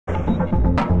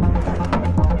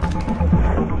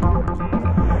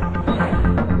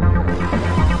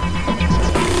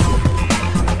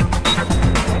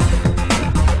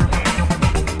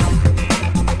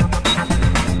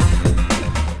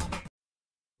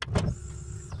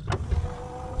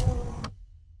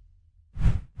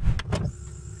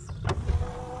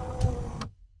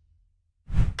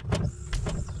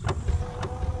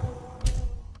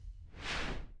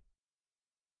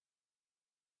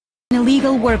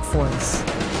illegal workforce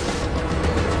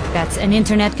that's an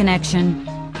internet connection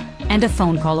and a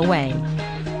phone call away.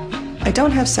 I don't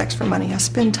have sex for money. I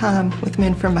spend time with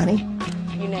men for money.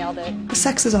 You nailed it. The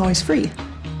sex is always free.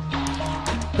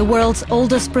 The world's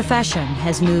oldest profession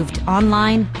has moved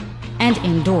online and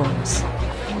indoors.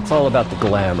 It's all about the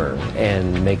glamour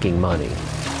and making money.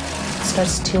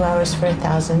 Starts 2 hours for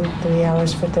 1,000, 3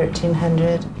 hours for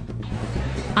 1,300.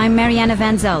 I'm Mariana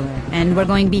Van Zeller, and we're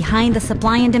going behind the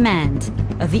supply and demand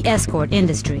of the escort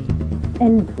industry.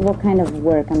 And what kind of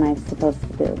work am I supposed to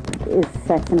do? Is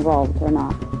sex involved or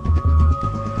not?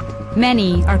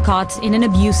 Many are caught in an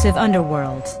abusive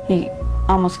underworld, He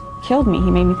almost killed me. He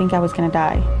made me think I was going to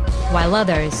die. while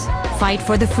others fight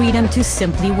for the freedom to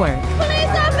simply work.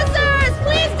 Police officers,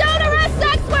 please don't arrest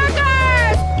sex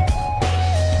workers!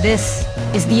 This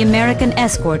is the American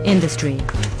escort industry.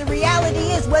 The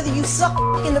reality is, whether you suck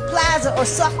in the plaza or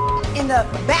suck in the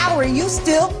Bowery, you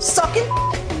still sucking.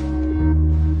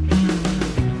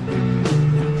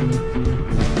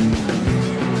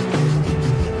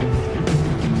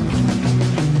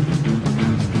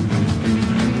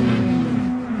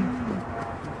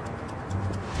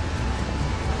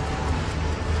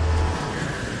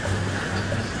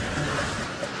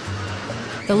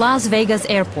 The Las Vegas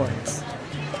airport.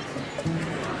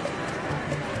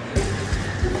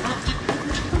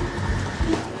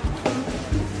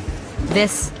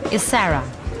 This is Sarah.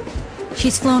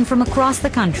 She's flown from across the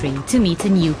country to meet a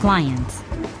new client,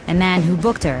 a man who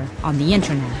booked her on the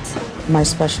internet. My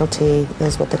specialty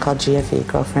is what they call GFE,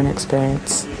 girlfriend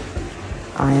experience.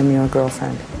 I am your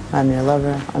girlfriend. I'm your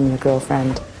lover. I'm your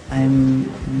girlfriend. I'm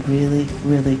really,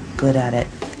 really good at it.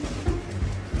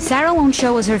 Sarah won't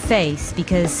show us her face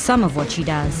because some of what she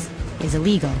does is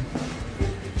illegal.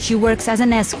 She works as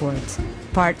an escort,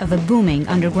 part of a booming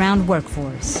underground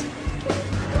workforce.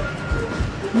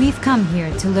 We've come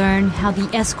here to learn how the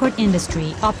escort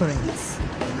industry operates.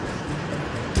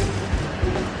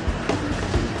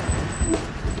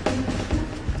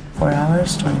 Four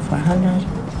hours, 2,400.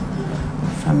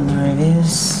 From the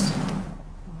reviews.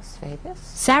 Las Vegas.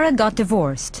 Sarah got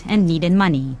divorced and needed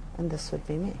money, And this would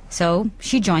be me. so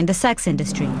she joined the sex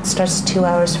industry. Starts 2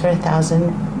 hours for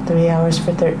 1,000, 3 hours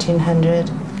for 1,300.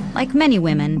 Like many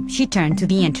women, she turned to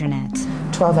the internet.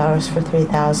 12 hours for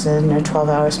 3,000, or 12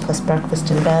 hours plus breakfast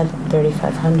in bed,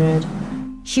 3,500.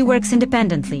 She works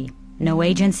independently. No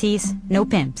agencies, no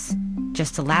pimps.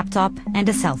 Just a laptop and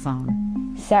a cell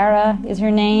phone. Sarah is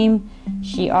her name.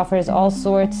 She offers all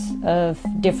sorts of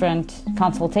different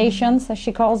consultations, as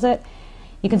she calls it.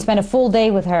 You can spend a full day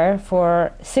with her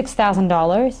for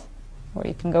 $6,000, or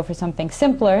you can go for something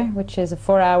simpler, which is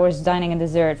 4 hours dining and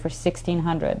dessert for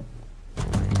 $1,600.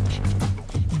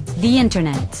 The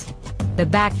internet, the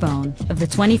backbone of the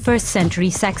 21st century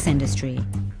sex industry.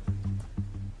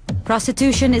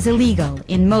 Prostitution is illegal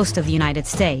in most of the United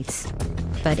States,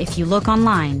 but if you look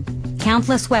online,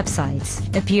 countless websites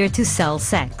appear to sell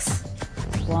sex.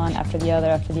 One after the other,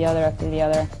 after the other, after the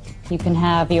other. You can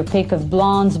have your pick of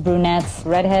blondes, brunettes,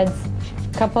 redheads,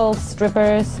 couples,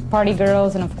 strippers, party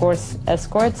girls, and of course,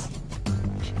 escorts.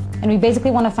 And we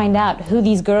basically want to find out who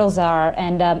these girls are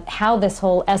and how this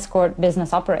whole escort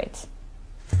business operates.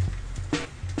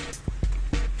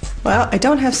 Well, I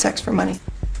don't have sex for money.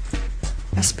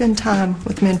 I spend time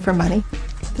with men for money.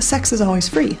 The sex is always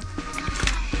free.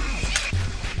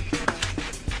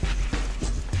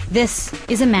 This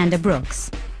is Amanda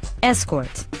Brooks,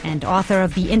 escort and author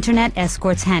of the Internet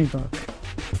Escort's Handbook.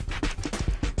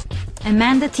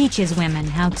 Amanda teaches women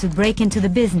how to break into the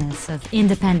business of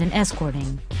independent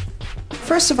escorting.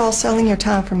 First of all, selling your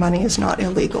time for money is not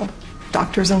illegal.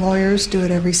 Doctors and lawyers do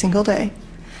it every single day.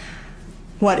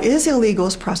 What is illegal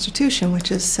is prostitution,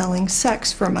 which is selling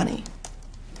sex for money.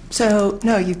 So,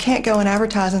 no, you can't go and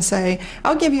advertise and say,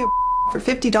 I'll give you a for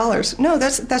 $50. No,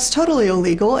 that's totally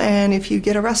illegal, and if you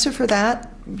get arrested for that,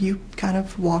 you kind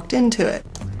of walked into it.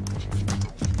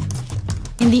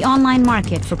 In the online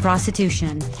market for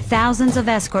prostitution, thousands of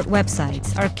escort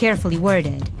websites are carefully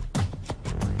worded.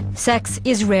 Sex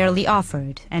is rarely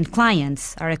offered, and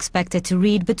clients are expected to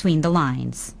read between the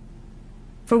lines.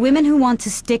 For women who want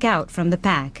to stick out from the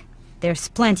pack, there's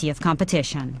plenty of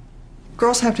competition.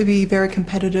 Girls have to be very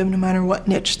competitive no matter what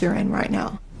niche they're in right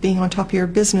now. Being on top of your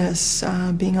business,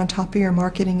 being on top of your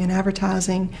marketing and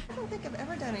advertising. I don't think I've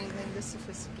ever done anything this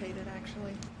sophisticated,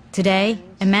 actually. Today,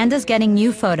 Amanda's getting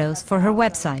new photos for her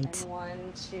website. 1,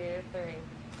 2, 3.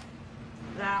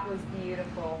 That was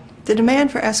beautiful. The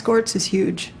demand for escorts is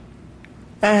huge,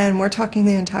 and we're talking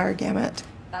the entire gamut.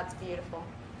 That's beautiful.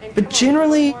 And But come on,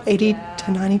 generally, more. 80 Yeah.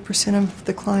 to 90% of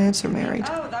the clients are married.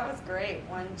 Oh, that was great.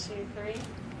 1, 2, 3.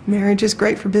 Marriage is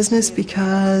great for business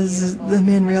because the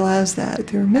men realize that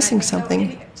they're missing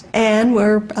something. And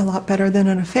we're a lot better than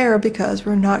an affair because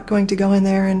we're not going to go in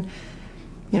there and,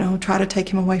 try to take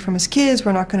him away from his kids.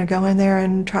 We're not going to go in there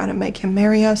and try to make him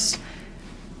marry us.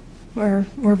 We're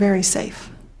very safe.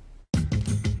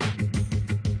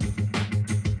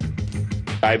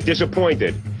 I've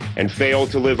disappointed and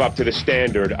failed to live up to the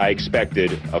standard I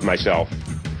expected of myself.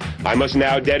 I must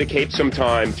now dedicate some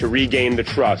time to regain the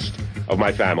trust of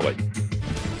my family.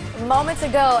 Moments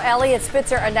ago, Elliot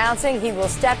Spitzer announcing he will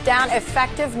step down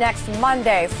effective next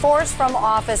Monday, forced from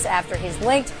office after he's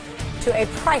linked to a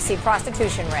pricey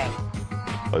prostitution ring.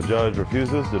 A judge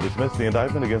refuses to dismiss the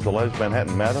indictment against alleged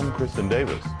Manhattan Madam Kristen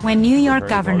Davis. When New York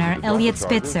Governor Elliot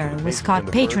Spitzer was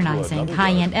caught patronizing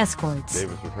high-end escorts,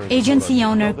 agency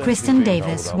owner Kristen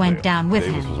Davis went down with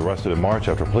him. Davis was arrested in March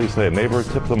after police say a neighbor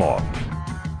tipped them off.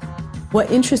 What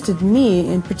interested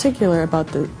me in particular about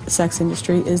the sex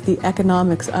industry is the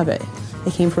economics of it. I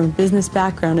came from a business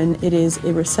background, and it is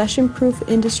a recession-proof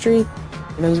industry.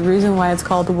 There's a reason why it's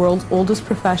called the world's oldest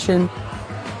profession.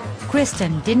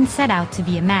 Kristen didn't set out to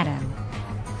be a madam.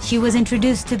 She was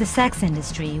introduced to the sex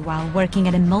industry while working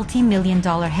at a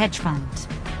multi-million-dollar hedge fund.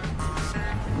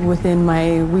 Within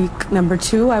my week number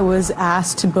 2, I was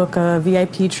asked to book a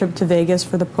VIP trip to Vegas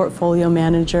for the portfolio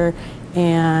manager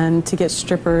and to get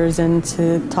strippers and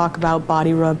to talk about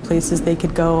body rub places they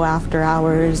could go after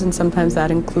hours, and sometimes that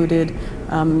included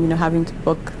having to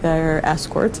book their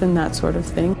escorts and that sort of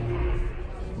thing.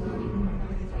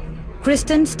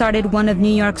 Kristen started one of New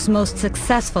York's most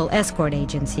successful escort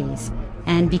agencies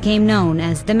and became known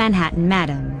as the Manhattan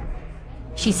Madam.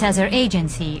 She says her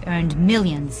agency earned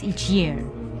millions each year.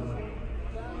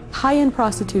 High-end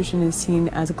prostitution is seen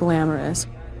as glamorous.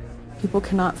 People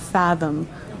cannot fathom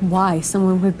why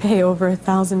someone would pay over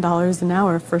 $1,000 an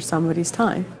hour for somebody's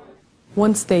time.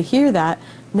 Once they hear that,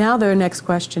 now their next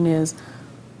question is,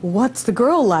 what's the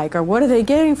girl like, or what are they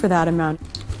getting for that amount?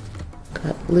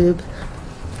 Got lube.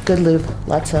 Good lube,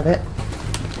 lots of it.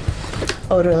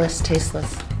 Odorless,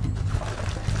 tasteless.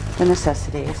 The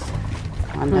necessities.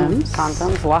 Condoms.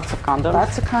 Condoms, lots of condoms.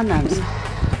 Lots of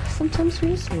condoms. Sometimes we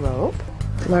use rope.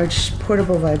 Large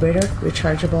portable vibrator,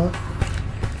 rechargeable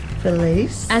for the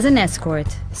ladies. As an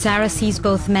escort, Sarah sees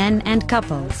both men and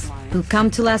couples who come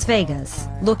to Las Vegas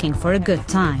looking for a good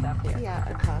time.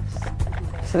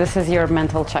 So this is your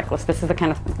mental checklist.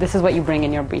 This is what you bring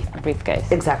in your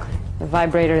briefcase. Exactly. The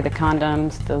vibrator, the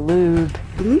condoms, the lube,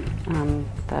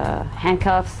 the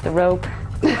handcuffs, the rope.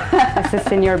 This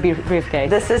is in your briefcase.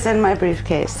 This is in my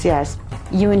briefcase, yes.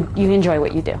 You enjoy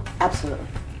what you do? Absolutely.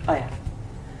 Oh, yeah.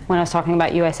 When I was talking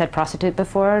about you, I said prostitute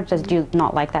before. Did you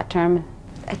not like that term?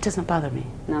 It doesn't bother me.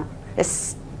 No.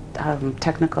 It's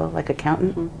technical, like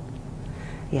accountant.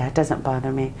 Yeah, it doesn't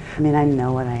bother me. I mean, I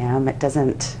know what I am. It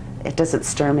doesn't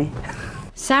stir me.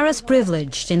 Sarah's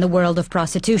privileged in the world of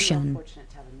prostitution.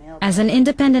 As an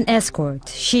independent escort,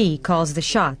 she calls the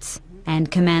shots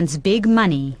and commands big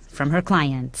money from her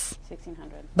clients.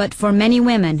 But for many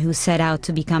women who set out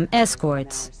to become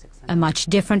escorts, a much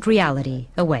different reality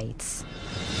awaits.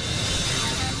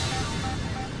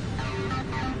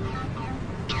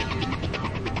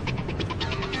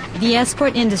 The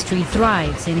escort industry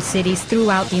thrives in cities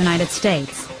throughout the United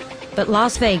States, but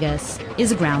Las Vegas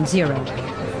is ground zero.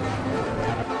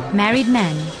 Married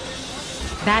men,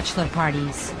 bachelor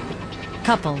parties,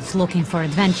 couples looking for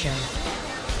adventure.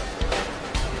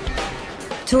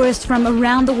 Tourists from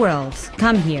around the world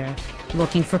come here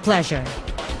looking for pleasure.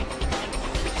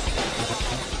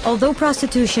 Although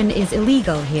prostitution is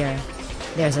illegal here,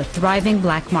 there's a thriving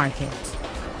black market.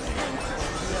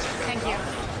 Thank you.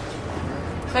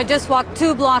 So I just walked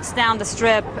 2 blocks down the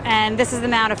strip, and this is the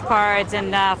amount of cards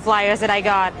and flyers that I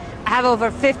got. I have over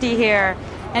 50 here,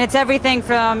 and it's everything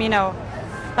from,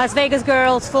 Las Vegas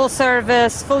girls, full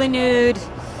service, fully nude,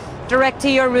 direct to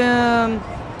your room.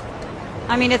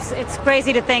 I mean, it's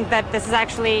crazy to think that this is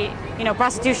actually,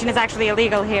 prostitution is actually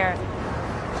illegal here.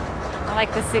 I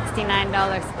like the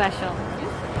 $69 special.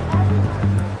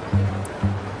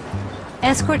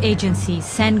 Escort agencies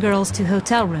send girls to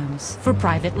hotel rooms for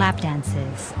private lap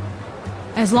dances.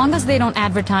 As long as they don't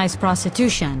advertise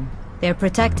prostitution, they're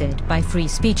protected by free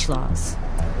speech laws.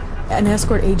 An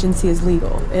escort agency is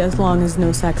legal as long as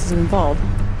no sex is involved.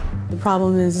 The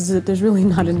problem is that there's really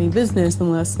not any business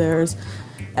unless there's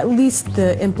at least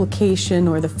the implication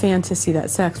or the fantasy that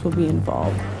sex will be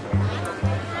involved.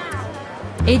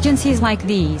 Agencies like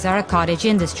these are a cottage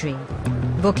industry,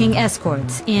 booking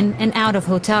escorts in and out of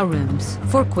hotel rooms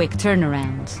for quick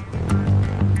turnarounds.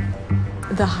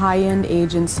 The high-end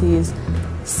agencies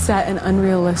set an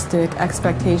unrealistic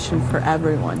expectation for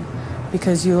everyone.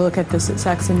 because you look at the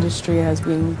sex industry as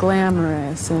being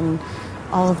glamorous and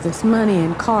all of this money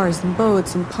and cars and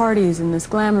boats and parties and this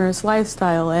glamorous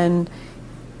lifestyle, and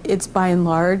it's by and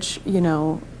large, you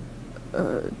know,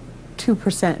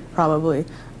 2% probably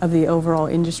of the overall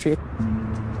industry.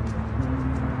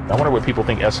 I wonder what people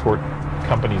think escort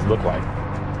companies look like.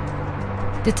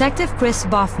 Detective Chris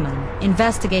Boffman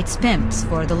investigates pimps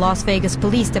for the Las Vegas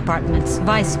Police Department's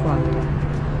Vice Squad.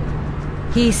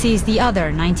 He sees the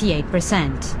other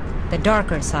 98%, the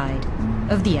darker side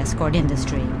of the escort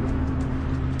industry.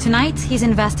 Tonight, he's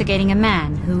investigating a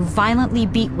man who violently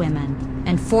beat women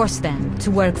and forced them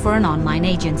to work for an online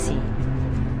agency.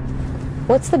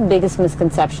 What's the biggest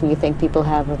misconception you think people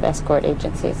have of escort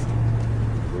agencies?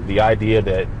 The idea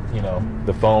that, you know,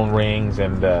 the phone rings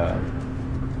and,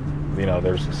 you know,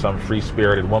 there's some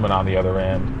free-spirited woman on the other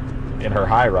end in her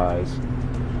high-rise.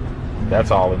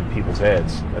 That's all in people's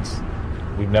heads.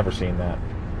 We've never seen that.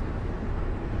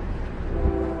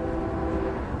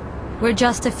 We're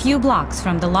just a few blocks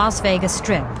from the Las Vegas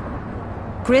Strip.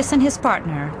 Chris and his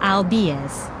partner, Al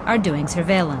Baez, are doing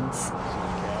surveillance.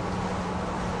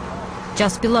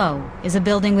 Just below is a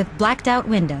building with blacked-out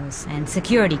windows and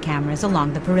security cameras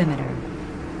along the perimeter.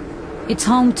 It's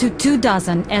home to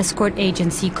 24 escort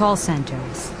agency call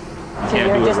centers. So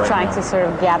you're just trying to sort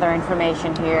of gather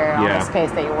information here on this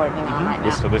case that you're working on right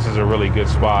now. So this is a really good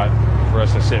spot for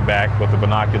us to sit back with the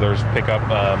binoculars, pick up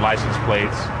license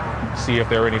plates, see if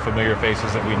there are any familiar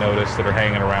faces that we notice that are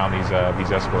hanging around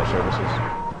these escort services.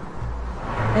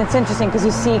 And it's interesting because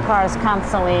you see cars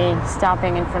constantly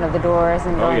stopping in front of the doors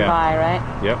and going by, right?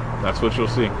 Yep, that's what you'll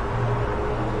see.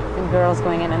 And girls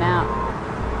going in and out.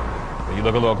 When you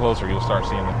look a little closer, you'll start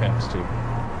seeing the pimps too.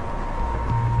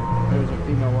 There's a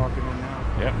female walking in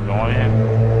now. Yep, going in.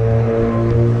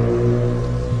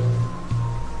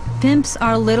 Pimps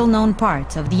are little-known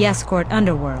parts of the escort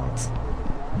underworld.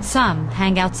 Some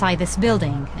hang outside this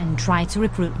building and try to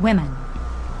recruit women.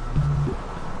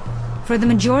 For the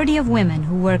majority of women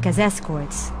who work as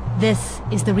escorts, this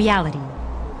is the reality.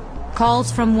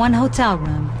 Calls from one hotel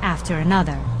room after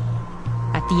another.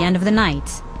 At the end of the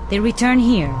night, they return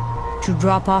here to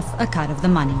drop off a cut of the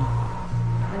money.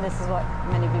 And this is what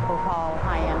many people call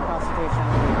high-end prostitution.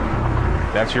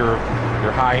 That's your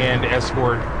high-end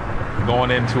escort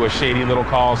going into a shady little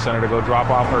call center to go drop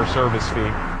off her service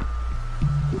fee.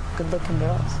 Good-looking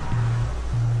girls.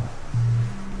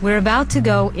 We're about to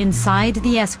go inside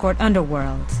the escort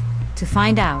underworld to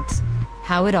find out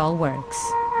how it all works.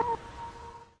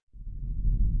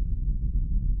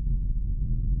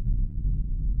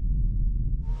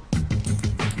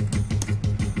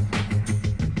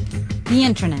 The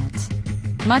Internet.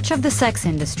 Much of the sex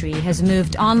industry has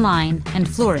moved online and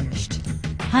flourished.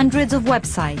 Hundreds of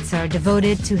websites are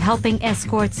devoted to helping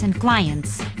escorts and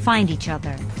clients find each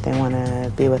other. If they want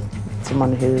to be with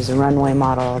someone who's a runway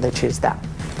model, they choose that.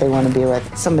 If they want to be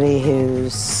with somebody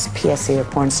who's PSE or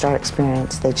porn star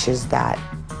experience, they choose that.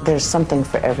 There's something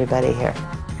for everybody here.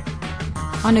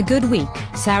 On a good week,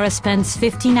 Sarah spends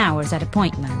 15 hours at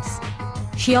appointments.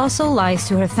 She also lies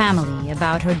to her family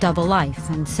about her double life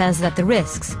and says that the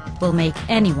risks will make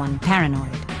anyone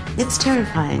paranoid. It's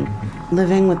terrifying,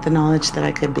 living with the knowledge that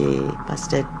I could be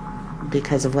busted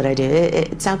because of what I do.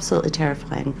 It's absolutely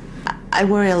terrifying. I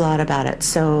worry a lot about it,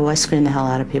 so I screen the hell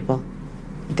out of people.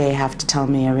 They have to tell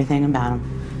me everything about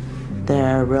them.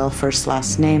 Their real first,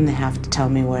 last name, they have to tell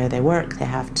me where they work, they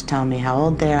have to tell me how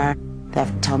old they are, they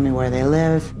have to tell me where they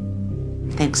live.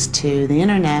 Thanks to the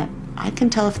internet, I can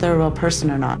tell if they're a real person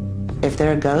or not. If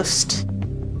they're a ghost,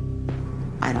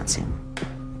 I don't see them.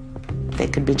 They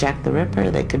could be Jack the Ripper,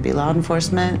 they could be law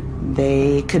enforcement,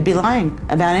 they could be lying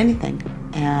about anything.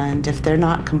 And if they're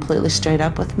not completely straight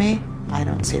up with me, I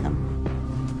don't see them.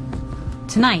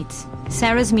 Tonight,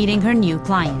 Sarah's meeting her new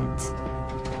client.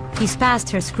 He's passed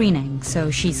her screening, so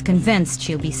she's convinced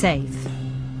she'll be safe.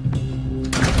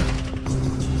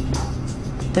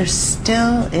 There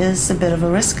still is a bit of a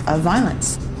risk of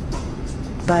violence.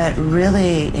 But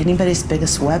really, anybody's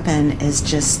biggest weapon is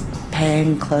just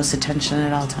paying close attention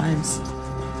at all times.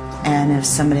 And if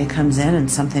somebody comes in and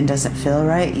something doesn't feel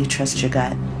right, you trust your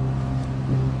gut.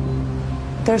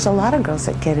 There's a lot of girls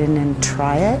that get in and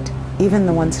try it. Even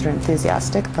the ones that are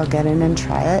enthusiastic, they'll get in and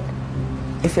try it.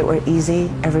 If it were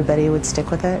easy, everybody would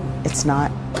stick with it. It's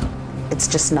not. It's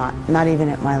just not. Not even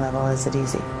at my level is it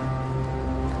easy.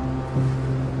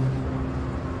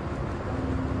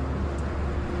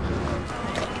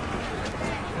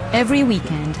 Every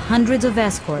weekend, hundreds of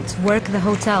escorts work the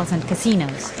hotels and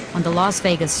casinos on the Las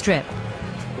Vegas Strip.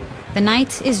 The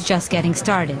night is just getting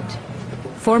started.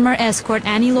 Former escort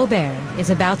Annie Lobert is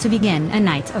about to begin a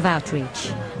night of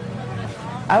outreach.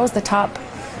 I was the top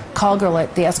call girl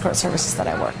at the escort services that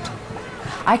I worked.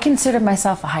 I considered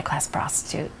myself a high-class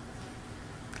prostitute,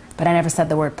 but I never said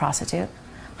the word prostitute.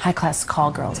 High-class call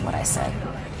girl is what I said.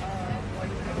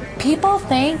 People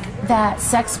think that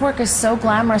sex work is so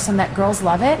glamorous and that girls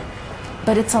love it,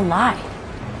 but it's a lie.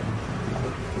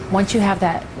 Once you have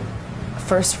that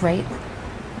first rape,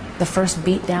 the first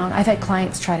beat down, I've had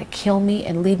clients try to kill me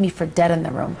and leave me for dead in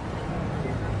the room.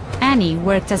 Annie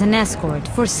worked as an escort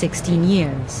for 16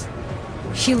 years.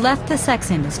 She left the sex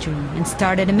industry and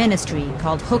started a ministry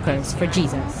called Hookers for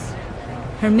Jesus.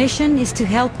 Her mission is to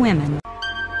help women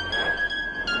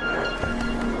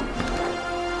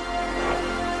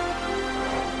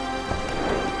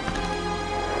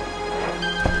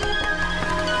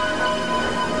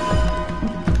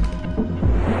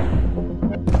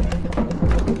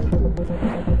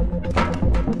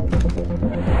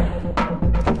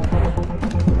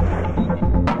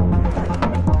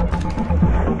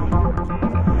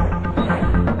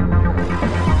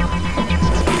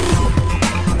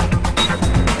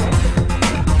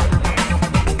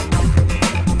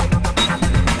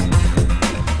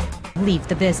leave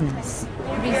the business.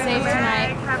 Be safe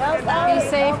tonight. Be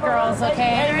safe, girls,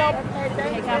 okay?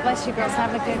 Okay, God bless you, girls.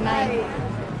 Have a good night.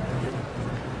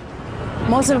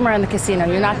 Most of them are in the casino.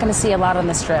 You're not going to see a lot on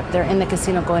the strip. They're in the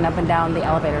casino going up and down the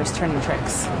elevators, turning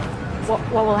tricks.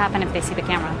 What will happen if they see the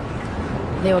camera?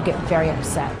 They will get very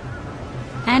upset.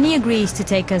 Annie agrees to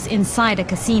take us inside a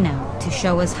casino to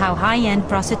show us how high-end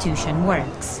prostitution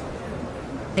works.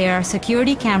 There are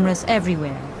security cameras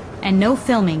everywhere, and no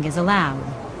filming is allowed.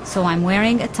 So I'm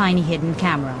wearing a tiny hidden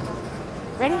camera.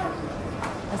 Ready?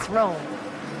 Let's roll.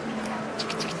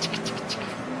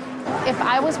 If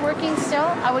I was working still,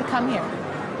 I would come here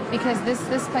because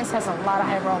this place has a lot of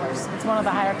high rollers. It's one of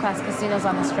the higher class casinos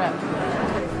on the strip.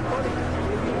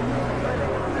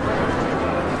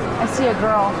 I see a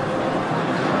girl.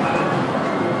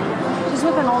 She's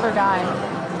with an older guy.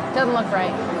 Doesn't look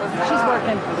right. She's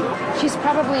working. She's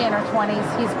probably in her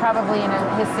 20s. He's probably in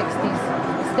his 60s.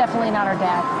 It's definitely not her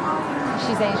dad.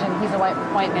 She's Asian. He's a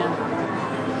white man.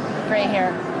 Gray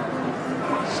hair.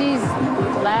 She's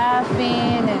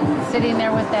laughing and sitting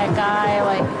there with that guy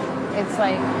like it's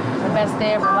like the best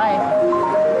day of her life.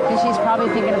 And she's probably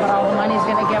thinking about all the money he's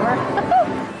going to give her.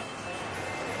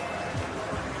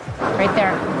 Right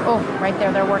there. Oh, right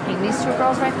there. They're working. These two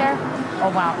girls right there.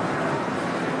 Oh, wow.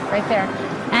 Right there.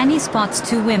 Annie spots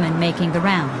two women making the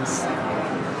rounds.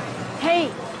 Hey,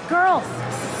 girls.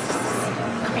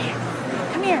 Come here.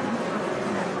 Come here.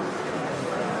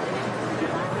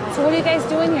 So what are you guys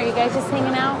doing here? You guys just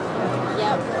hanging out?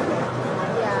 Yep.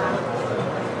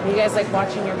 Yeah. Are you guys like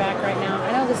watching your back right now?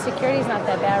 I know the security's not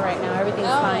that bad right now. Everything's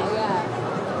fine. Yeah.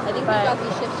 I think we got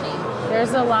these shift changed.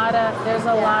 There's a lot of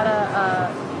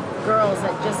girls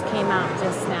that just came out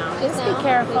just now. Just be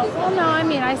careful. Well, no, I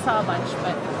mean I saw a bunch,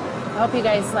 but I hope you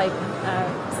guys like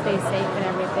stay safe and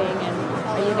everything. And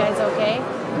are you guys okay?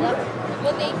 Yep.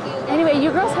 Well, thank you. Anyway,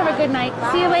 you girls have a good night.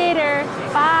 Bye. See you later.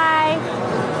 Bye.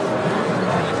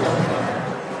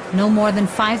 No more than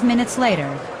 5 minutes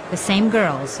later, the same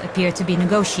girls appear to be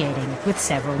negotiating with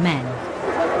several men.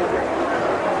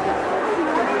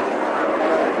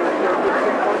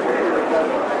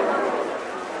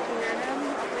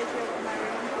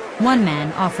 One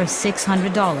man offers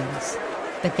 $600,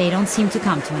 but they don't seem to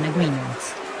come to an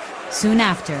agreement. Soon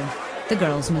after, the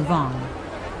girls move on.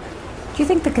 Do you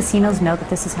think the casinos know that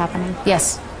this is happening?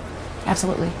 Yes,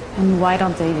 absolutely. And why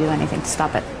don't they do anything to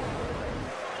stop it?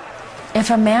 If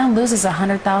a man loses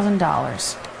 $100,000,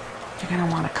 you're going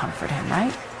to want to comfort him,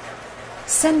 right?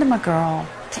 Send him a girl.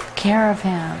 Take care of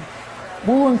him.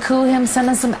 Woo and coo him. Send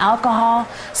him some alcohol.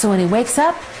 So when he wakes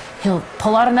up, he'll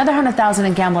pull out another $100,000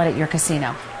 and gamble it at your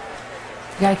casino.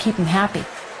 You got to keep him happy.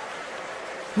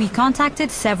 We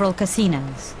contacted several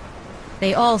casinos.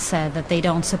 They all said that they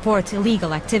don't support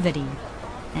illegal activity,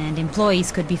 and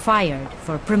employees could be fired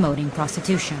for promoting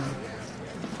prostitution.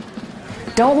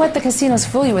 Don't let the casinos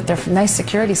fool you with their nice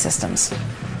security systems.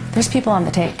 There's people on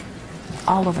the take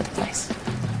all over the place.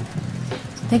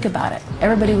 Think about it.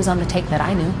 Everybody was on the take that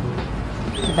I knew.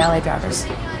 The valet drivers,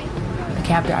 the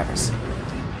cab drivers,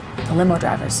 the limo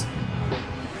drivers,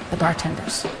 the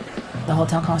bartenders, the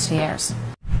hotel concierges.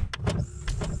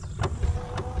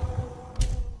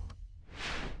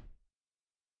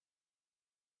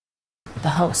 The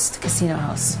host, casino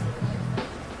hosts.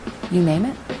 You name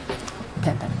it,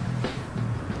 pimpin'.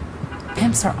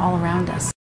 Pimps are all around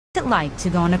us. What's it like to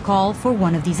go on a call for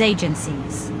one of these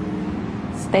agencies?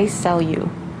 They sell you.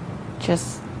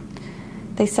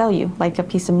 They sell you like a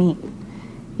piece of meat.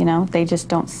 You know, they just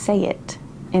don't say it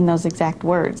in those exact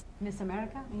words. Miss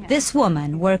America? Yeah. This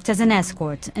woman worked as an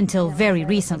escort until very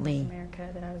recently.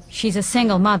 She's a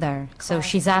single mother, so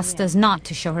she's asked us not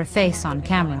to show her face on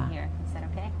camera.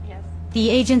 The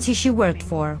agency she worked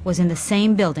for was in the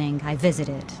same building I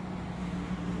visited.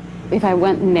 If I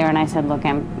went in there and I said, look,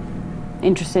 I'm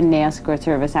interested in the escort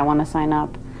service, I want to sign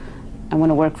up, I want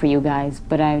to work for you guys,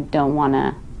 but I don't want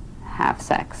to have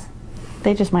sex.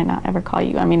 They just might not ever call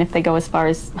you. I mean, if they go as far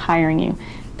as hiring you,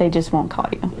 they just won't call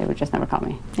you. They would just never call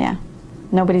me. Yeah.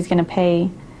 Nobody's going to pay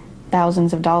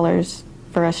thousands of dollars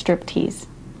for a strip tease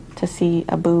to see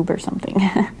a boob or something.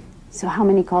 So how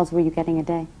many calls were you getting a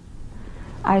day?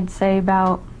 I'd say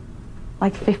about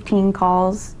like 15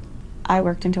 calls. I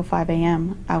worked until 5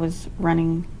 a.m. I was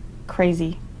running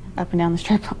crazy up and down the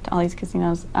strip to all these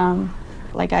casinos.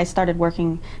 Like I started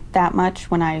working that much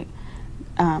when I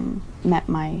met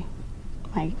my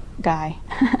guy.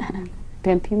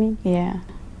 Pimp, you mean? Yeah.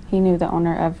 He knew the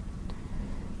owner of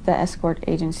the escort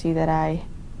agency that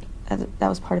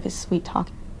was part of his sweet talk.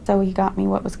 So he got me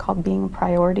what was called being a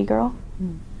priority girl,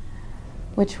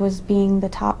 which was being the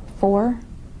top 4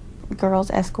 girls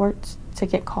escorts to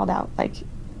get called out. Like,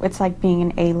 it's like being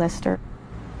an A-lister.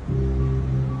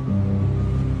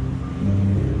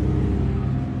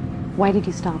 Why did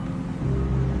you stop?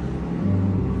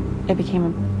 It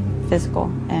became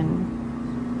physical,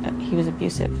 and he was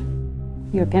abusive.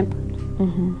 You're a pimp?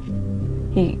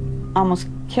 Mm-hmm. He almost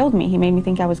killed me. He made me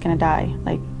think I was gonna die.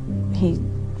 Like, he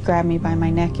grabbed me by my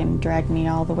neck and dragged me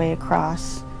all the way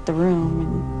across the room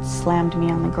and slammed me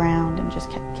on the ground and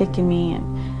just kept kicking me.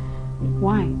 And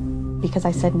why? Because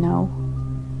I said no.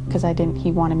 Because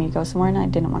he wanted me to go somewhere and I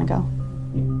didn't want to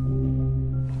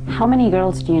go. How many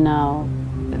girls do you know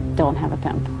that don't have a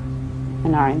pimp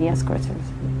and are in the escort service?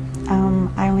 I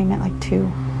only met like 2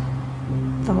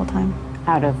 the whole time.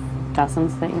 Out of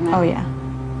dozens that you met? Oh yeah,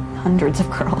 hundreds of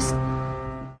girls.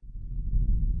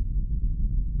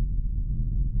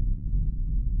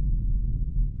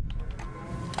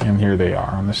 And here they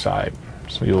are on the side.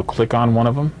 So you'll click on one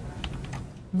of them.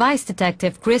 Vice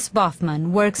Detective Chris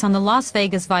Boffman works on the Las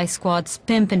Vegas Vice Squad's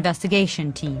Pimp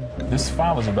Investigation Team. This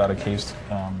file is about a case...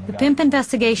 The Pimp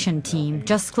Investigation Team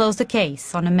just closed a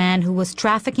case on a man who was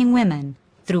trafficking women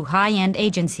through high-end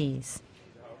agencies.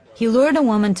 He lured a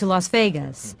woman to Las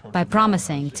Vegas by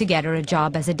promising to get her a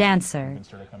job as a dancer.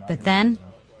 But then,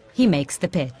 he makes the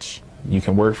pitch. You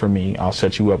can work for me. I'll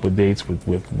set you up with dates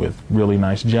with really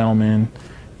nice gentlemen.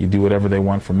 You do whatever they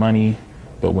want for money.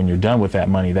 But when you're done with that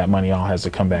money all has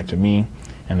to come back to me,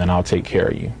 and then I'll take care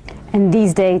of you. And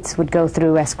these dates would go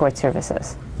through escort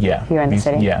services? Yeah. Here in the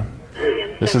city? Yeah.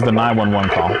 This is the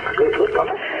 911 call. Hello,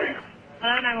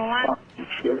 911?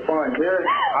 You're fine. Here,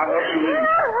 I'll help you leave.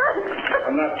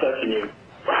 I'm not touching you.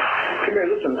 Come here,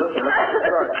 listen. Listen.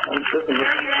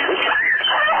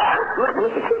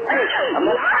 I'm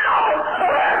not...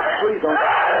 Please don't...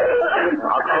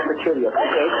 I'll call security up,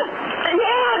 okay?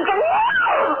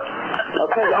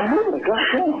 Okay, I'm moving. God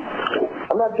damn.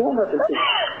 I'm not doing nothing to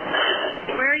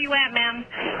you. Where are you at, ma'am?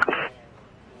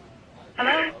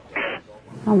 Hello?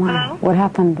 Oh, wow. Hello? What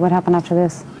happened? What happened after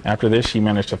this? After this, she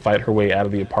managed to fight her way out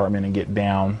of the apartment and get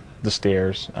down the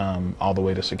stairs all the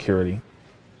way to security.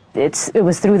 It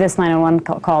was through this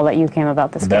 911 call that you came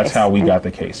about this case? That's how we got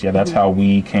the case. Yeah, that's how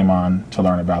we came on to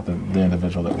learn about the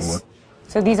individual that we worked.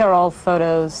 So these are all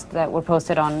photos that were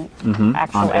posted on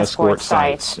actual on escort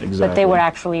sites, exactly. But they were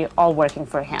actually all working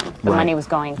for him. The money was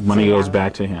going to Money goes him.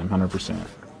 back to him, 100%.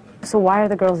 So why are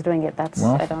the girls doing it?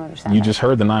 Well, I don't understand. You that. just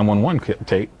heard the 911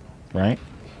 tape, right?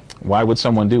 Why would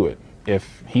someone do it?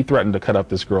 If he threatened to cut up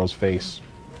this girl's face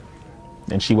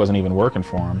and she wasn't even working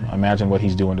for him, imagine what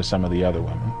he's doing to some of the other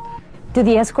women. Do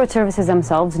the escort services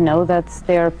themselves know that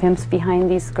there are pimps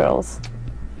behind these girls?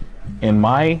 In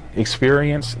my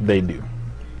experience, they do.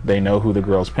 They know who the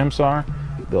girls' pimps are.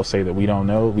 They'll say that we don't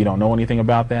know anything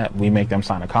about that. We make them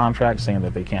sign a contract saying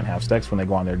that they can't have sex when they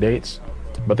go on their dates,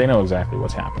 but they know exactly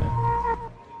what's happening.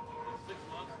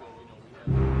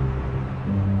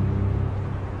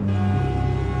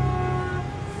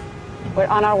 We're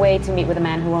on our way to meet with a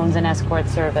man who owns an escort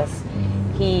service.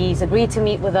 He's agreed to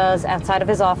meet with us outside of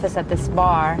his office at this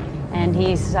bar, and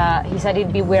he said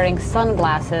he'd be wearing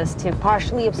sunglasses to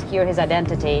partially obscure his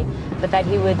identity, but that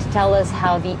he would tell us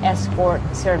how the escort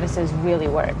services really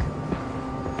work.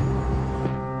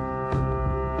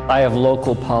 I have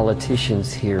local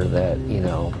politicians here that,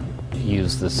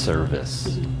 use the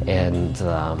service, and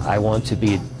I want to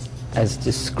be as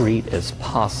discreet as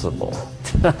possible.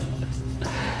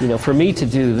 For me to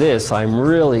do this, I'm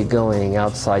really going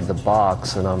outside the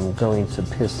box, and I'm going to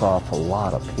piss off a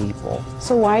lot of people.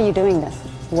 So why are you doing this?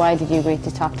 Why did you agree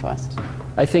to talk to us?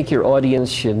 I think your audience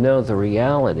should know the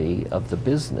reality of the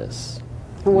business.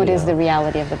 What is the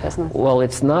reality of the business? Well,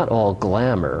 it's not all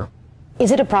glamour.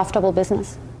 Is it a profitable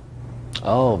business?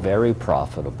 Oh, very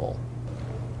profitable.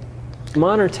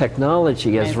 Modern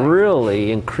technology has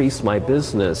really increased my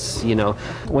business. You know,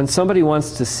 when somebody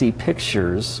wants to see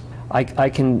pictures, I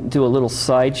can do a little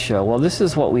sideshow. Well, this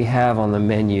is what we have on the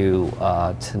menu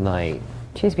tonight.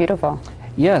 She's beautiful.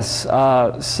 Yes,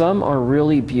 some are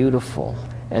really beautiful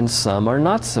and some are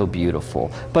not so beautiful.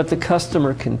 But the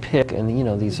customer can pick, and you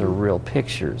know, these are real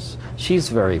pictures. She's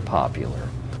very popular.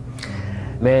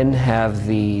 Men have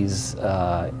these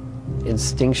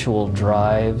instinctual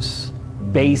drives,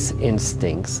 base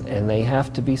instincts, and they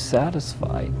have to be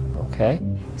satisfied, okay?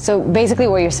 So basically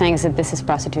what you're saying is that this is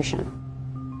prostitution.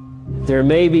 There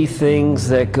may be things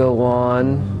that go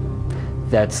on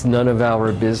that's none of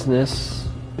our business,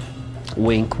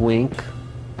 wink wink,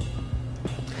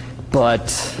 but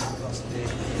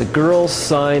the girls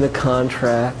sign a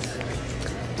contract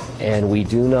and we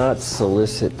do not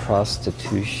solicit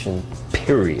prostitution,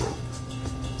 period.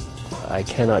 I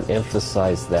cannot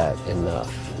emphasize that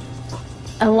enough.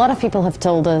 A lot of people have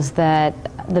told us that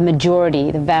the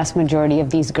majority, the vast majority of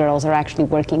these girls are actually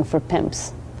working for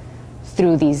pimps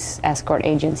through these escort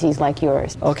agencies like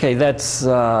yours. Okay, that's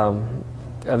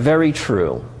very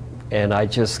true, and I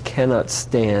just cannot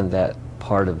stand that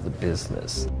part of the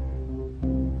business.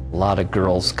 A lot of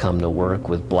girls come to work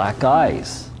with black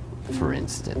eyes, for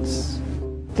instance.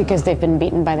 Because they've been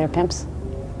beaten by their pimps?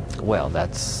 Well,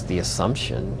 that's the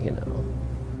assumption, you know.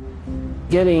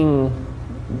 Getting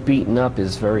beaten up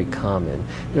is very common.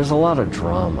 There's a lot of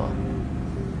drama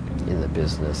in the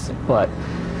business, but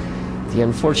the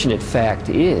unfortunate fact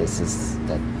is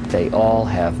that they all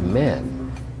have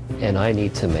men, and I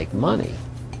need to make money.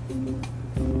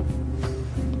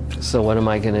 So what am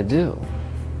I going to do?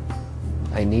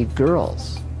 I need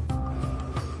girls.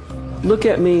 Look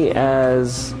at me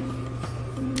as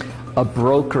a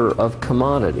broker of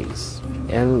commodities,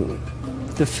 and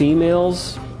the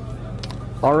females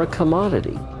are a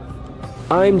commodity.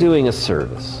 I'm doing a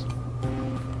service,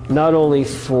 not only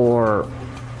for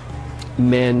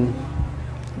men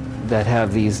that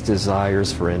have these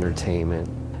desires for entertainment,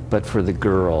 but for the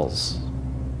girls.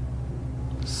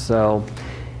 So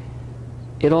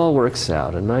it all works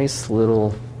out, a nice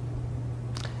little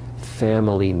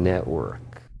family network.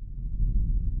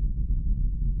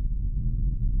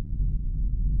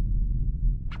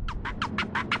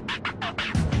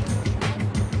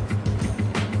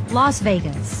 Las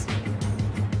Vegas.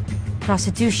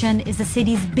 Prostitution is the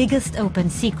city's biggest open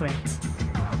secret.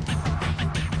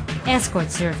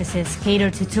 Escort services cater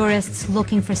to tourists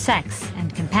looking for sex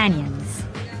and companions.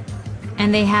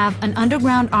 And they have an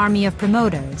underground army of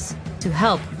promoters to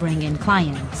help bring in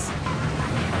clients.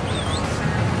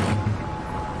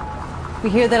 We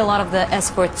hear that a lot of the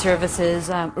escort services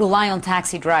rely on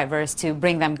taxi drivers to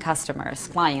bring them customers,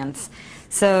 clients.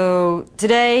 So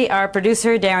today our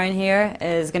producer Darren here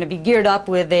is going to be geared up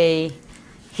with a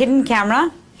hidden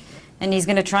camera, and he's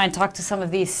going to try and talk to some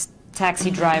of these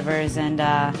taxi drivers and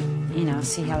you know,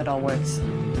 see how it all works.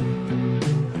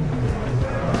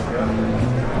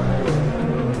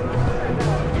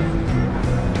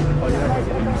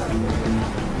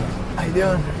 How you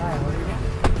doing?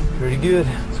 Pretty good.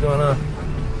 What's going on?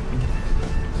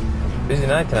 Busy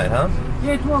night tonight, huh?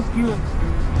 Yeah, it was good.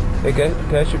 Hey,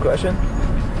 can I ask you a question?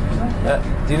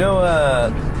 Do you know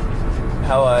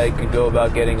how I could go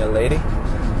about getting a lady?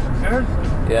 Girls?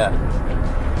 Yeah.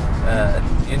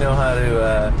 Do you know how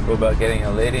to go about getting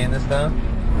a lady in this town?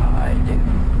 I do.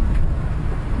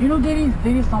 You know, there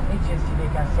is some agency they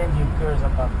can send you girls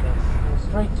about this. Go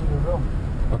straight to your room.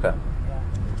 Okay.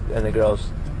 Yeah. And the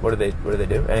girls, what do they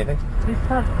do? Anything? They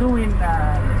start doing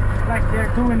like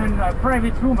they're doing in a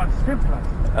private room at strip clubs.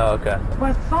 Oh, okay.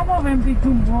 But some of them they do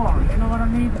more. You know what I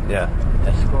mean? Yeah.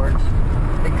 Escorts.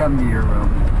 They come to your room.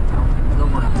 They'll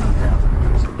work things out.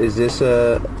 Is this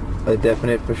a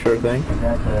definite for sure thing?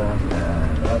 That's a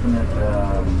definite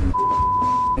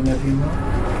thing if you know.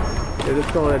 Yeah, just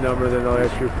call that number, then I'll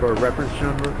ask you for a reference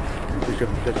number. Just give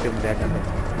them that number.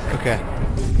 Okay.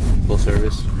 Full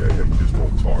service? Yeah, you just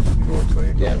don't talk, you know what I'm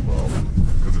saying? Yeah.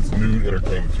 Because it's nude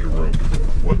entertainment to your room.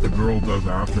 What the girl does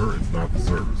after, it's not the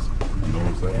service. You know what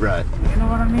I'm saying? Right. You know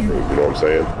what I mean? You know what I'm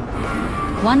saying?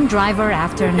 One driver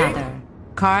after another.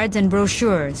 Cards and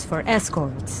brochures for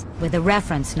escorts with a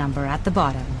reference number at the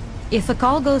bottom. If a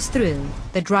call goes through,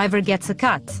 the driver gets a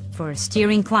cut for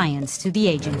steering clients to the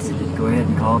agency. Go ahead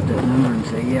and call up that number and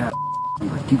say, yeah,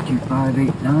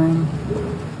 22589.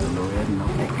 Go ahead and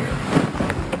I'll take care of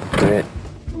it. Great.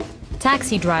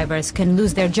 Taxi drivers can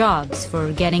lose their jobs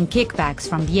for getting kickbacks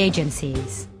from the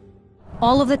agencies.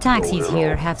 All of the taxis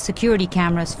here have security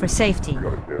cameras for safety,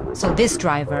 so this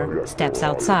driver steps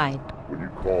outside. When you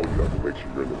call, you have to make sure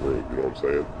you're in the room, you know what I'm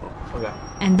saying? Okay.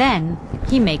 And then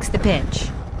he makes the pitch,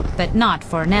 but not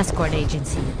for an escort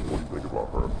agency. What do you think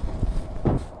about her?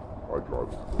 I drive.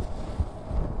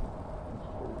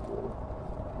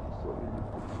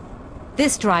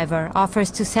 This driver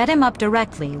offers to set him up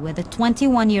directly with a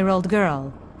 21-year-old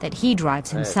girl that he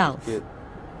drives himself. She's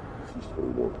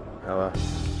 21.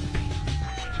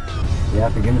 Yeah,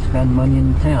 if you're going to spend money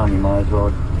in town, you might as well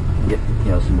get,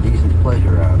 some decent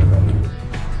pleasure out of it.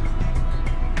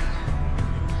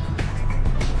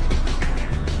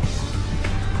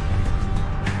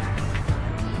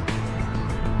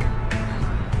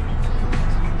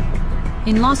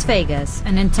 In Las Vegas,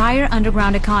 an entire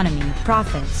underground economy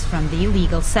profits from the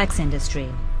illegal sex industry.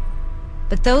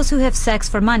 But those who have sex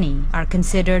for money are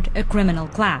considered a criminal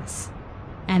class,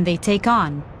 and they take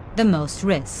on the most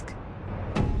risk.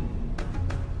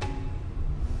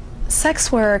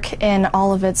 Sex work in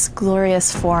all of its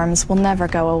glorious forms will never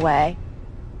go away.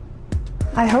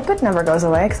 I hope it never goes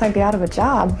away because I'd be out of a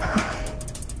job.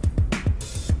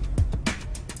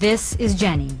 This is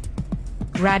Jenny,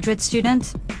 graduate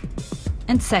student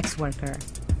and sex worker.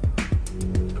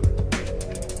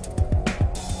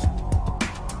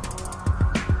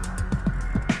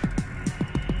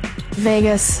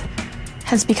 Vegas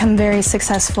has become very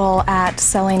successful at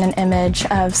selling an image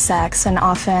of sex and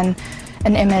often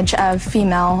an image of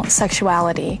female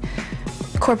sexuality.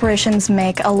 Corporations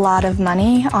make a lot of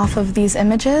money off of these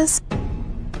images.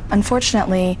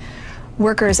 Unfortunately,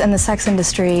 workers in the sex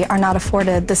industry are not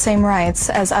afforded the same rights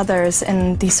as others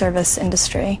in the service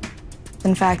industry.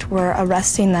 In fact, we're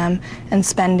arresting them and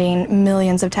spending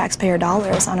millions of taxpayer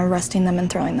dollars on arresting them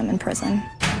and throwing them in prison.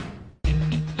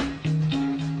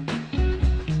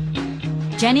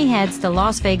 Jenny heads the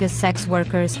Las Vegas Sex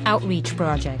Workers Outreach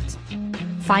Project,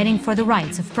 fighting for the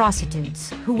rights of prostitutes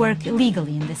who work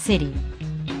illegally in the city.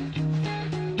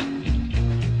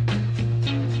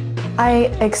 I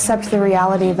accept the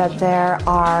reality that there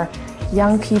are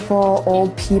young people,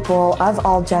 old people, of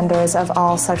all genders, of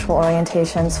all sexual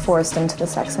orientations forced into the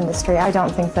sex industry. I don't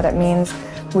think that it means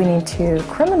we need to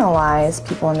criminalize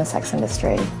people in the sex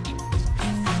industry. Hey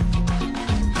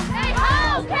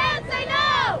ho, can't say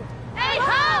no! Hey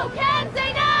ho, can't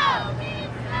say no!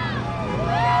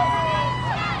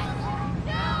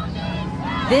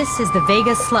 This is the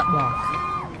Vegas Slut Walk.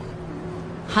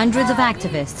 Hundreds of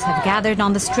activists have gathered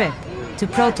on the Strip to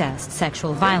protest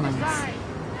sexual violence.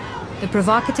 The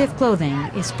provocative clothing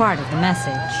is part of the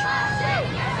message.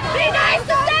 Be nice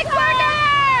to sex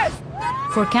workers!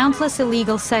 For countless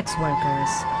illegal sex workers,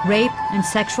 rape and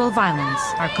sexual violence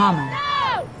are common.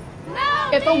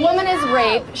 If a woman is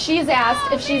raped, she's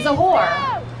asked if she's a whore.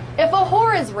 If a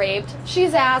whore is raped,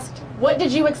 she's asked, what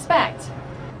did you expect?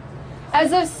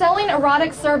 As if selling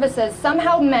erotic services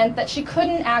somehow meant that she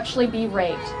couldn't actually be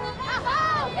raped.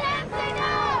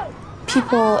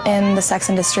 People in the sex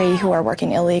industry who are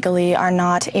working illegally are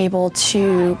not able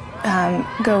to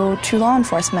go to law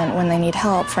enforcement when they need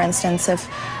help. For instance, if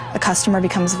a customer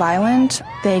becomes violent,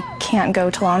 they can't go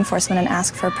to law enforcement and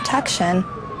ask for protection.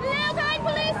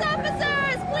 Police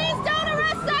officers, please don't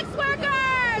arrest sex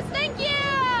workers! Thank you!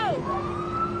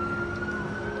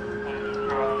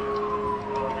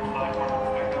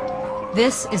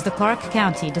 This is the Clark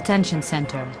County Detention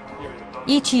Center.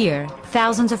 Each year,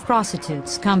 thousands of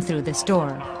prostitutes come through this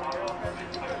door.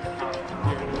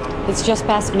 It's just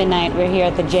past midnight. We're here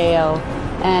at the jail,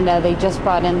 and they just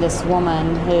brought in this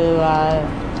woman who is a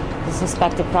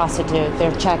suspected prostitute.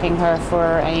 They're checking her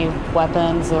for any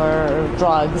weapons or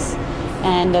drugs,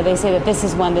 and they say that this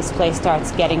is when this place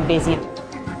starts getting busy.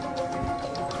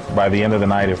 By the end of the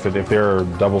night, if there are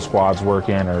double squads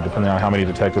working, or depending on how many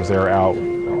detectives there are out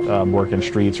working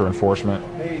streets or enforcement,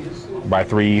 by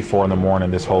 3, 4 in the morning,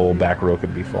 this whole back row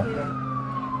could be full.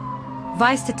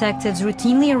 Vice detectives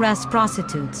routinely arrest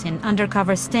prostitutes in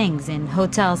undercover stings in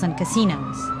hotels and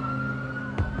casinos.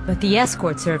 But the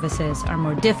escort services are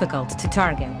more difficult to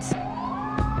target.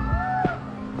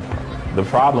 The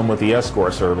problem with the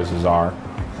escort services are,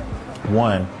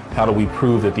 one, how do we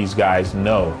prove that these guys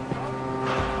know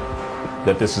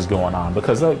that this is going on?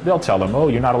 Because they'll tell them, oh,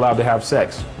 you're not allowed to have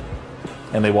sex.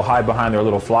 And they will hide behind their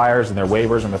little flyers and their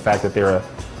waivers and the fact that they're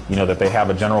that they have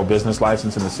a general business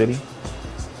license in the city.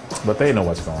 But they know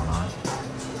what's going on.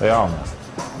 They all know.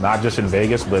 Not just in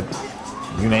Vegas, but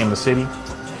you name the city,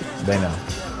 they know.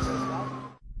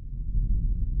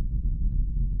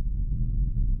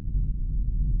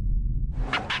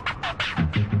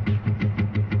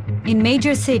 In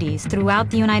major cities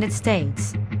throughout the United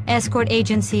States, escort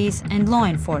agencies and law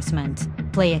enforcement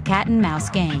play a cat-and-mouse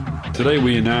game. Today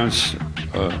we announce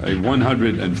a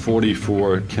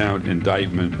 144-count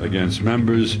indictment against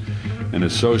members and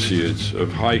associates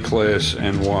of high-class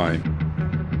NY.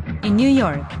 In New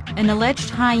York, an alleged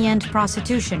high-end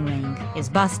prostitution ring is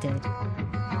busted.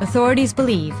 Authorities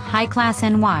believe high-class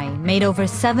NY made over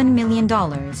 $7 million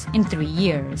in 3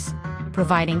 years,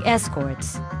 providing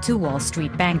escorts to Wall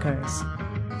Street bankers.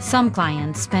 Some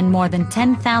clients spend more than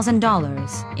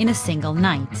 $10,000 in a single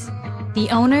night. The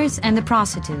owners and the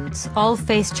prostitutes all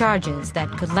face charges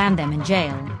that could land them in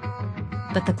jail.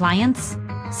 But the clients,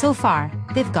 so far,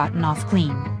 they've gotten off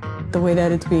clean. The way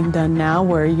that it's being done now,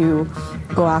 where you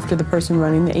go after the person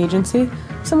running the agency,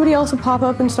 somebody else will pop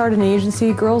up and start an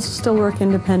agency. Girls still work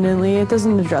independently. It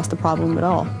doesn't address the problem at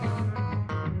all.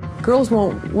 Girls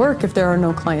won't work if there are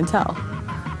no clientele.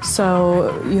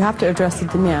 So you have to address the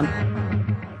demand.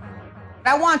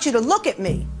 I want you to look at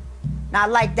me. Not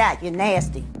like that, you're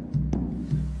nasty.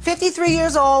 53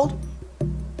 years old,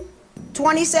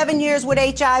 27 years with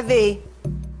HIV. They're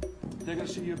going to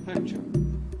see your picture.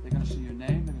 They're going to see your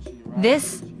name. They're going to see your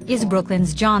This is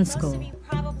Brooklyn's John School.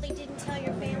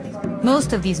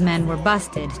 Most of these men were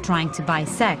busted trying to buy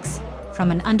sex from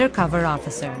an undercover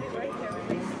officer.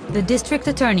 The district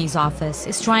attorney's office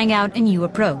is trying out a new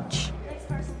approach,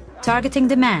 targeting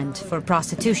demand for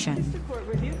prostitution.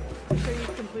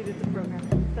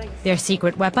 Their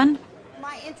secret weapon?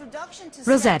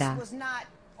 Rosetta,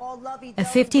 a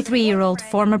 53-year-old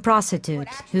former prostitute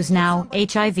who's now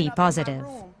HIV positive.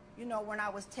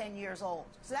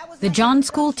 The John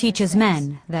School teaches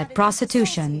men that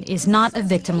prostitution is not a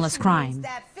victimless crime.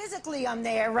 Physically I'm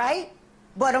there, right?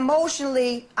 But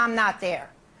emotionally I'm not there.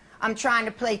 I'm trying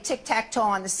to play tic-tac-toe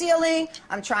on the ceiling.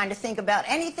 I'm trying to think about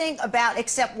anything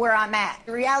except where I'm at.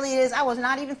 The reality is I was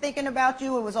not even thinking about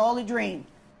you. It was all a dream.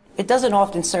 It doesn't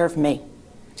often serve me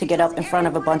to get up in front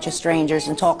of a bunch of strangers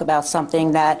and talk about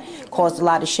something that caused a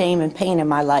lot of shame and pain in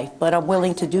my life. But I'm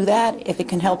willing to do that if it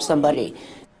can help somebody.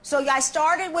 So I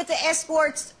started with the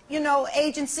escorts,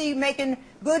 agency, making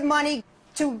good money,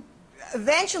 to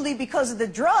eventually, because of the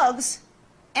drugs,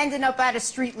 ending up at a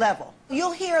street level.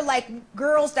 You'll hear like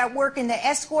girls that work in the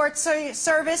escort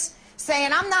service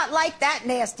saying, I'm not like that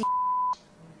nasty.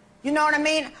 You know what I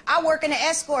mean? I work in the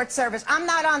escort service. I'm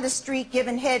not on the street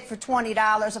giving head for $20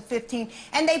 or $15.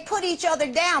 And they put each other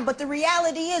down. But the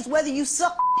reality is, whether you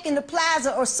suck in the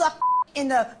plaza or suck in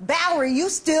the Bowery, you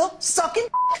still sucking.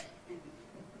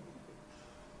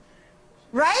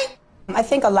 Right? I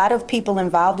think a lot of people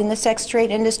involved in the sex trade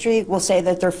industry will say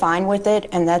that they're fine with it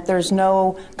and that there's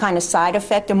no kind of side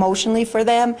effect emotionally for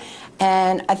them.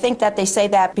 And I think that they say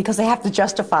that because they have to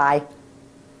justify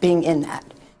being in that.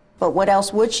 But what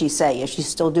else would she say if she's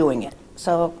still doing it?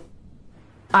 So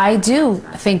I do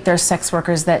think there's sex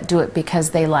workers that do it because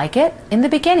they like it. In the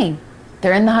beginning,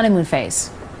 they're in the honeymoon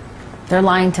phase. They're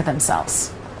lying to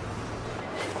themselves.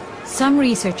 Some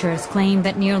researchers claim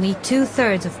that nearly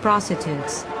 2/3 of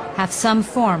prostitutes have some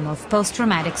form of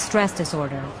post-traumatic stress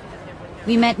disorder.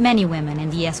 We met many women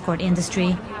in the escort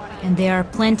industry, and there are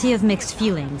plenty of mixed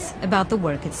feelings about the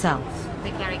work itself.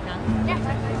 They carry guns?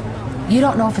 You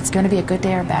don't know if it's going to be a good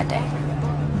day or a bad day.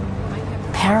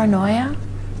 Paranoia,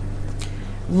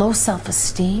 low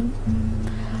self-esteem,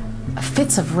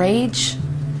 fits of rage,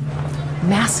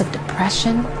 massive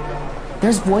depression.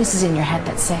 There's voices in your head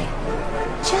that say,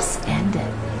 just end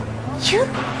it.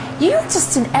 You're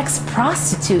just an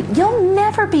ex-prostitute. You'll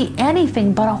never be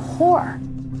anything but a whore.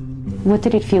 What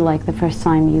did it feel like the first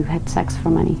time you had sex for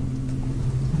money?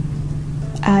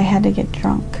 I had to get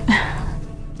drunk.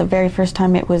 The very first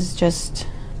time it was just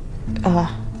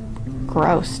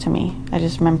gross to me. I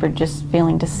just remember just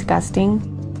feeling disgusting.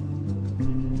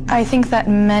 I think that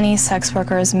many sex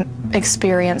workers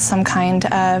experience some kind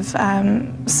of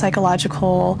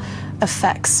psychological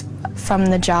effects from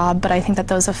the job, but I think that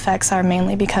those effects are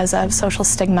mainly because of social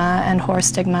stigma and whore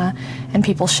stigma and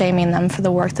people shaming them for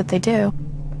the work that they do.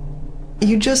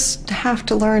 You just have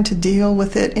to learn to deal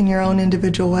with it in your own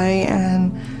individual way,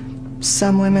 and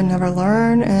some women never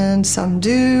learn and some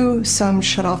do. Some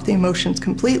shut off the emotions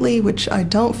completely, which I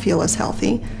don't feel is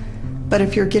healthy. But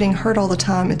if you're getting hurt all the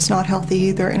time, it's not healthy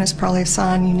either, and it's probably a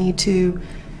sign you need to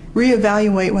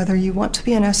reevaluate whether you want to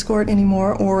be an escort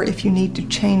anymore or if you need to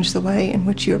change the way in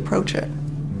which you approach it.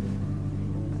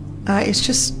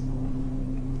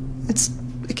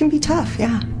 It can be tough,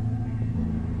 yeah.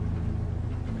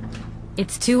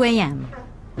 It's 2 a.m.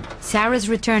 Sarah's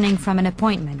returning from an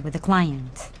appointment with a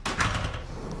client.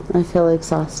 I feel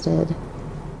exhausted,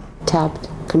 tapped,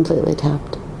 completely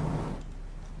tapped.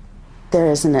 There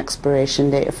is an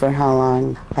expiration date for how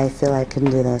long I feel I can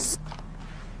do this.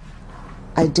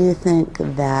 I do think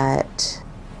that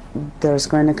there's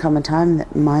going to come a time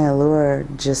that my allure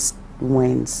just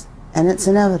wanes, and it's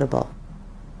inevitable.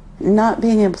 Not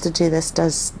being able to do this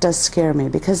does scare me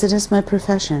because it is my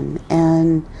profession,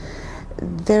 and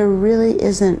there really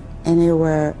isn't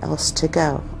anywhere else to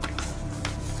go.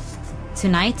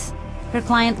 Tonight, her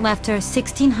client left her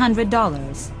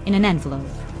 $1,600 in an envelope.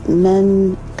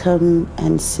 Men come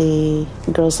and see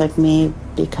girls like me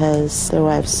because their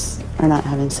wives are not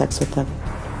having sex with them.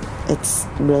 It's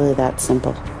really that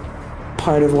simple.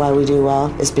 Part of why we do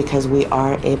well is because we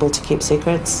are able to keep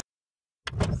secrets.